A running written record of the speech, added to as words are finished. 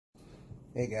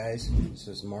Hey guys, this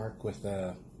is Mark with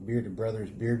Bearded Brothers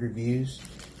Beard Reviews,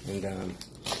 and I'm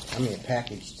in a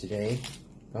package today.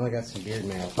 I only got some beard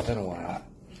mail, it's been a while,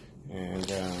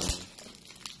 and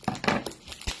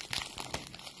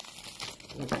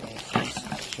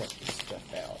let's check this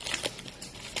stuff out.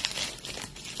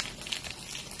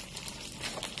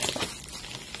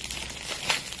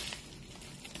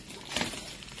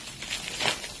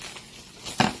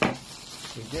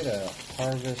 We did a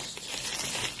harvest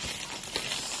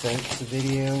scents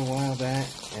video a while back,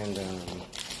 and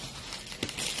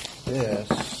this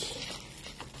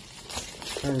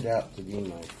turned out to be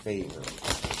my favorite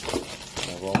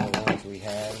of all the ones we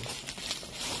had,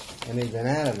 and they've been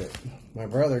out of it. My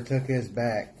brother took his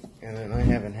back, and then I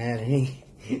haven't had any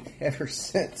ever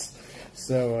since.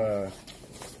 So,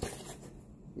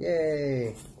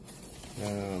 yay!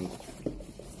 So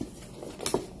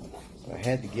I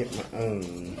had to get my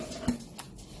own.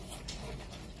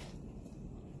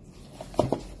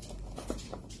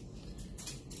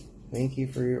 Thank you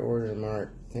for your order,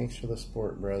 Mark. Thanks for the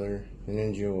support, brother. And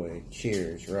enjoy.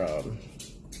 Cheers, Rob.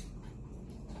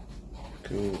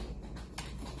 Cool.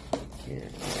 Here,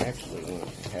 I actually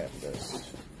want to have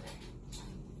this.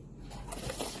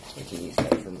 I can use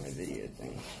that for my video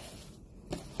thing.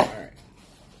 Alright.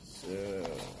 So,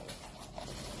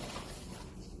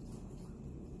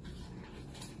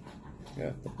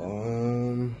 got the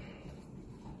bomb.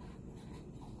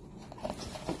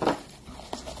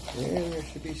 And there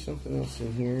should be something else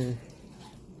in here.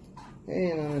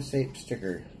 And on a safe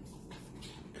sticker.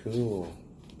 Cool.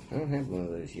 I don't have one of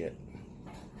those yet.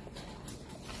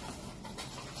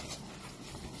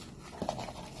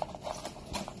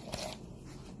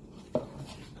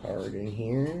 Card in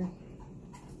here.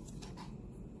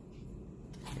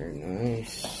 Very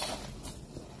nice.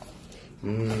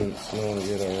 It's smelling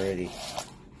good already.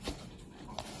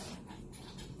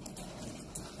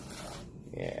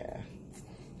 Yeah.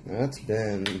 Now, it's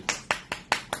been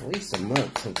at least a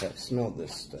month since I've smelled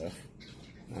this stuff.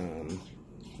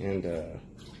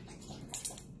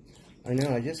 I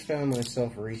know I just found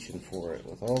myself reaching for it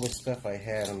with all the stuff I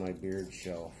had on my beard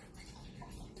shelf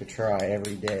to try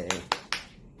every day.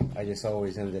 I just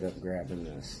always ended up grabbing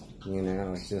this. You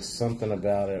know, it's just something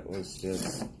about it was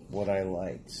just what I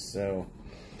liked. So,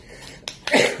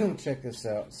 check this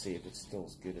out and see if it's still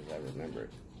as good as I remember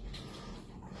it.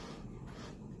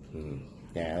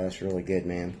 Yeah, that's really good,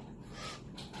 man.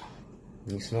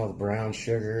 You smell the brown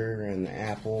sugar and the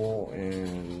apple,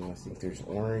 and I think there's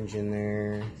orange in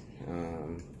there.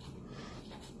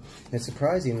 It's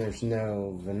surprising there's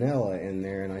no vanilla in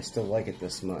there, and I still like it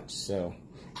this much. So,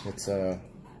 it's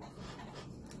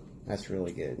that's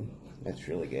really good. That's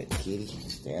really good. Kitty,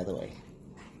 stay out of the way.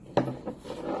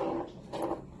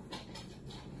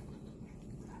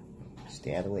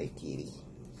 Stay out of the way, kitty.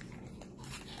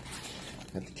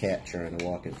 Got the cat trying to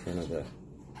walk in front of the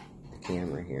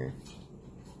camera here.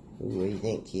 Ooh, what do you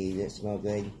think, kitty? Does that smell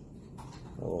good?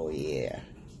 Oh yeah,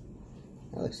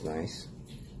 that looks nice.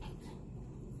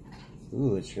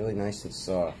 Ooh, it's really nice and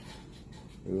soft.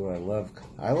 Ooh,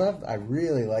 I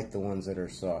really like the ones that are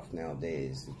soft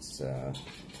nowadays. It's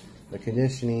the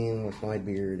conditioning with my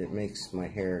beard. It makes my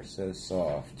hair so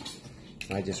soft.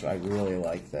 I really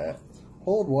like that.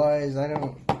 Hold wise, I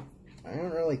don't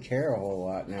really care a whole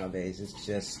lot nowadays. It's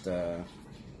just, you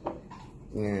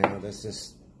know, this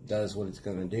just does what it's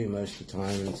going to do most of the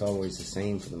time, and it's always the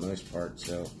same for the most part.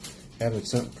 So having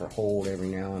something for hold every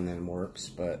now and then works,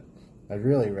 but I'd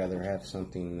really rather have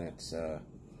something that's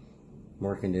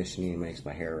more conditioning and makes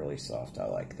my hair really soft. I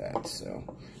like that. So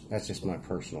that's just my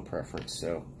personal preference.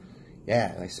 So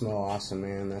yeah, they smell awesome,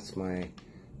 man. That's my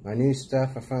new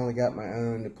stuff. I finally got my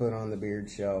own to put on the beard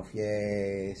shelf.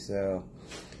 Yay. So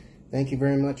thank you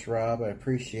very much, Rob. I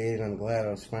appreciate it. I'm glad I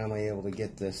was finally able to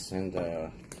get this, and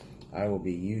I will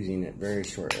be using it very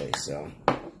shortly. So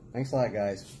thanks a lot,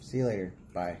 guys. See you later.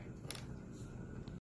 Bye.